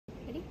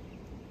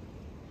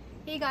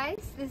Hey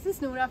guys, this is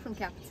Nourah from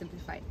Caapid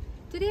Simplified.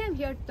 Today I'm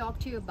here to talk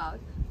to you about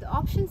the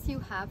options you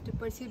have to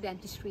pursue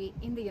dentistry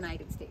in the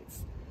United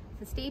States.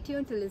 So stay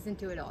tuned to listen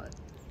to it all.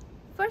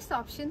 First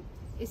option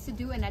is to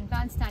do an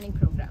advanced standing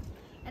program.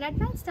 An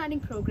advanced standing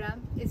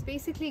program is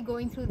basically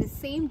going through the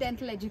same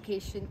dental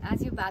education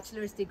as your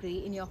bachelor's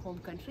degree in your home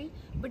country,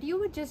 but you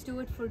would just do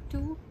it for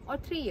 2 or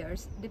 3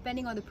 years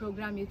depending on the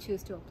program you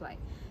choose to apply.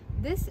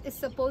 This is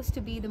supposed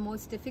to be the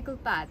most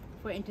difficult path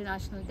for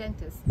international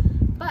dentists,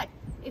 but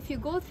if you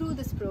go through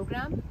this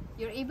program,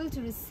 you're able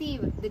to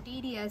receive the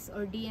DDS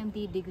or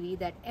DMD degree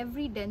that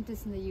every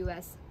dentist in the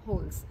US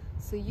holds.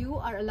 So you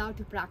are allowed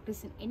to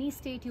practice in any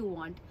state you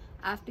want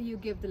after you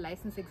give the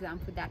license exam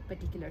for that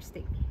particular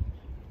state.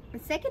 The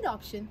second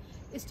option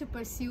is to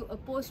pursue a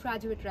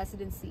postgraduate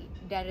residency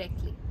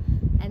directly.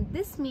 And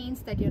this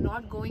means that you're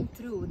not going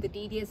through the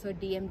DDS or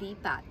DMD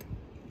path.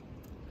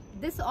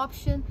 This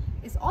option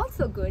is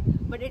also good,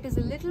 but it is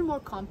a little more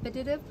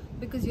competitive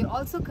because you're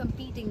also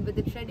competing with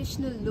the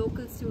traditional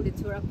local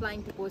students who are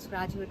applying to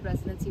postgraduate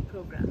residency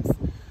programs.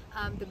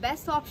 The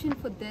best option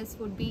for this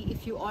would be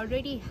if you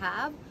already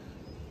have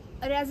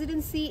a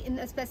residency in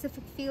a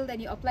specific field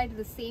and you apply to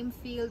the same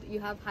field,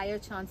 you have higher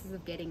chances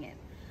of getting in.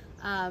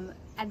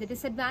 And the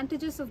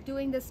disadvantages of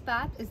doing this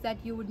path is that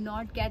you would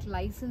not get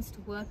licensed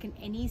to work in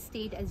any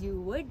state as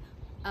you would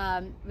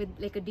with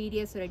like a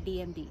DDS or a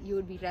DMD. You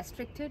would be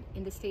restricted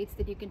in the states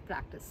that you can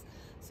practice.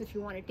 So if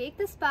you want to take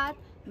this path,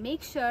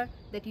 make sure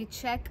that you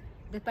check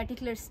the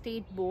particular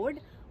state board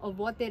of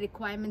what their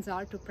requirements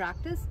are to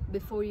practice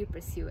before you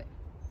pursue it.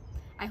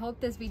 I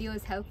hope this video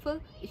is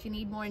helpful. If you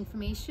need more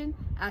information,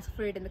 ask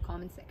for it in the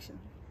comment section.